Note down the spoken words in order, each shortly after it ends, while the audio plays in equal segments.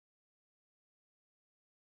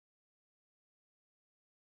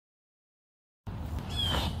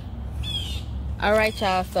Alright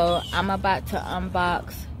y'all, so I'm about to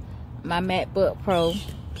unbox my MacBook Pro,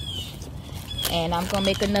 and I'm gonna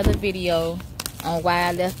make another video on why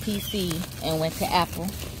I left PC and went to Apple.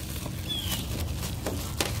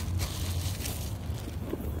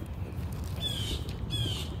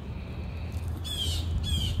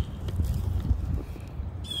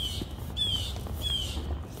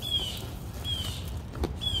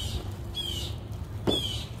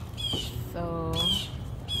 So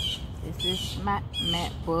this is my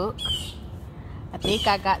MacBook. I think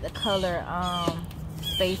I got the color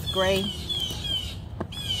space gray.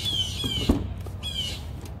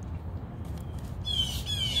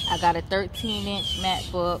 I got a 13-inch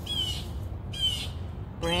MacBook,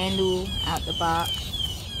 brand new out the box.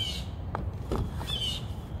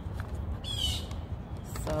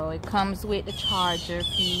 So it comes with the charger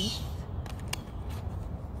piece.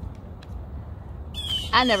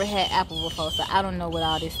 I never had Apple before, so I don't know what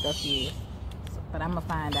all this stuff is, but I'm gonna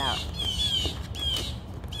find out.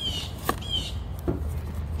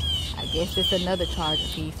 I guess it's another charger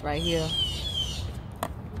piece right here.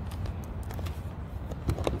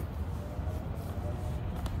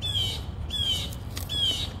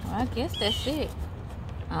 Well, I guess that's it.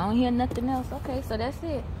 I don't hear nothing else. Okay, so that's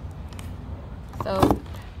it. So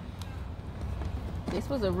this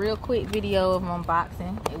was a real quick video of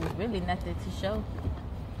unboxing. It was really nothing to show,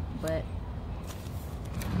 but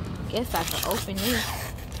I guess I can open this.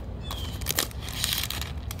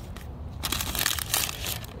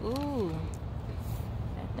 Ooh,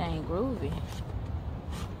 that thing groovy.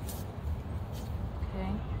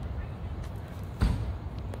 Okay.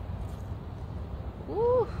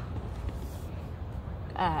 Ooh.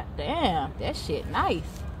 God damn, that shit nice.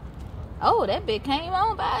 Oh, that bit came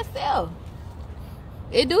on by itself.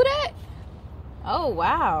 It do that? Oh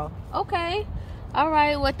wow. Okay. All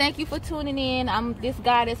right, well, thank you for tuning in. This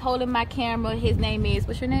guy that's holding my camera, his name is,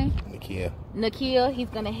 what's your name? Nikhil. Nikhil. He's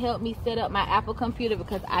gonna help me set up my Apple computer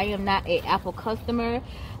because I am not an Apple customer.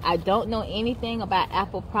 I don't know anything about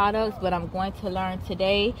Apple products, but I'm going to learn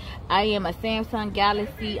today. I am a Samsung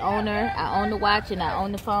Galaxy owner. I own the watch and I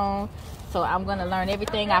own the phone, so I'm gonna learn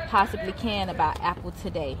everything I possibly can about Apple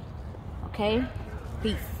today. Okay,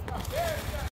 peace.